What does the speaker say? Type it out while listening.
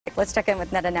Let's check in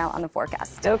with Neda now on the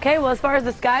forecast. Okay, well, as far as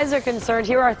the skies are concerned,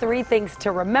 here are 3 things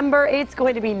to remember. It's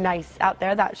going to be nice out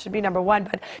there. That should be number 1.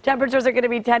 But temperatures are going to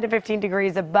be 10 to 15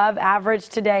 degrees above average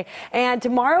today. And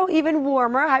tomorrow, even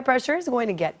warmer. High pressure is going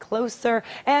to get closer.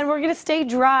 And we're going to stay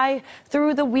dry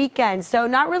through the weekend. So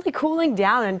not really cooling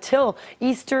down until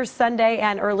Easter Sunday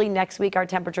and early next week. Our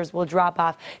temperatures will drop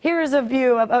off. Here's a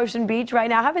view of Ocean Beach right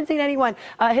now. Haven't seen anyone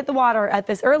hit the water at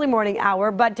this early morning hour.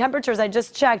 But temperatures, I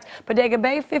just checked. Bodega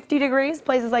Bay, 50 degrees.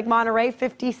 Places like Monterey,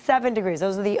 57 degrees.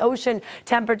 Those are the ocean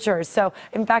temperatures. So,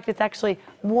 in fact, it's actually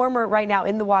warmer right now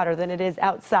in the water than it is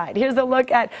outside. Here's a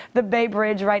look at the Bay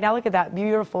Bridge right now. Look at that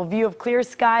beautiful view of clear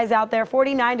skies out there.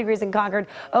 49 degrees in Concord,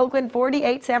 Oakland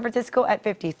 48, San Francisco at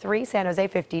 53, San Jose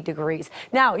 50 degrees.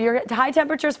 Now, your high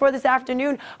temperatures for this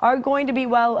afternoon are going to be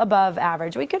well above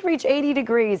average. We could reach 80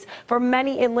 degrees for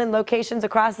many inland locations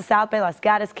across the South Bay, Los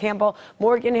Gatos, Campbell,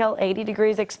 Morgan Hill, 80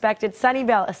 degrees expected.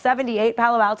 Sunnyvale, a 78,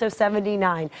 Palo Alto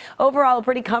 79. Overall, a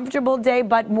pretty comfortable day,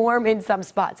 but warm in some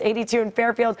spots. 82 in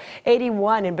Fairfield,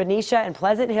 81 in Benicia and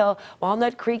Pleasant Hill.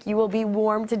 Walnut Creek, you will be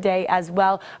warm today as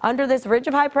well. Under this ridge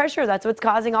of high pressure, that's what's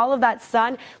causing all of that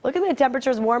sun. Look at the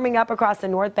temperatures warming up across the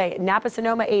North Bay. Napa,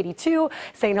 Sonoma, 82.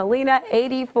 St. Helena,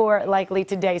 84 likely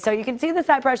today. So you can see this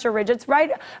high pressure ridge. It's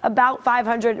right about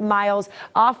 500 miles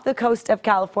off the coast of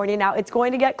California. Now, it's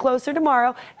going to get closer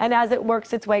tomorrow, and as it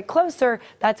works its way closer,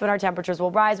 that's when our temperatures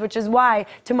will rise, which is why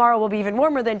tomorrow will be even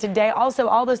warmer than today. Also,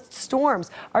 all the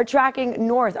storms are tracking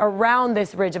north around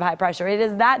this ridge of high pressure. It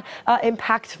is that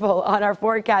impactful on our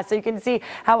forecast. So you can see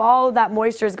how all of that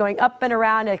moisture is going up and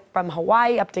around from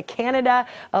Hawaii up to Canada,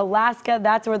 Alaska.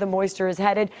 That's where the moisture is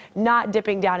headed, not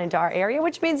dipping down into our area,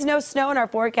 which means no snow in our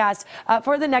forecast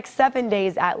for the next 7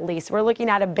 days at least. We're looking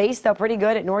at a base, though, pretty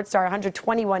good at North Star,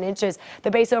 121 inches.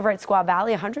 The base over at Squaw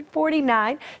Valley,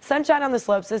 149. Sunshine on the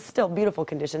slopes is still beautiful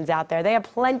conditions out there. They have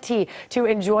plenty to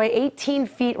enjoy. 18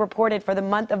 feet reported for the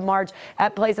month of March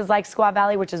at places like Squaw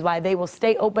Valley, which is why they will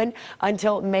stay open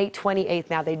until May 28th.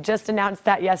 Now, they just announced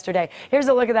that yesterday. Here's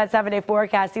a look at that 7-day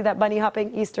forecast. See that bunny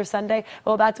hopping Easter Sunday?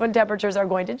 Well, that's when temperatures are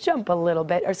going to jump a little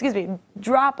bit, or excuse me,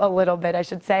 drop a little bit, I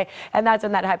should say. And that's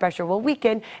when that high pressure will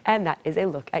weaken. And that is a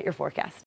look at your forecast.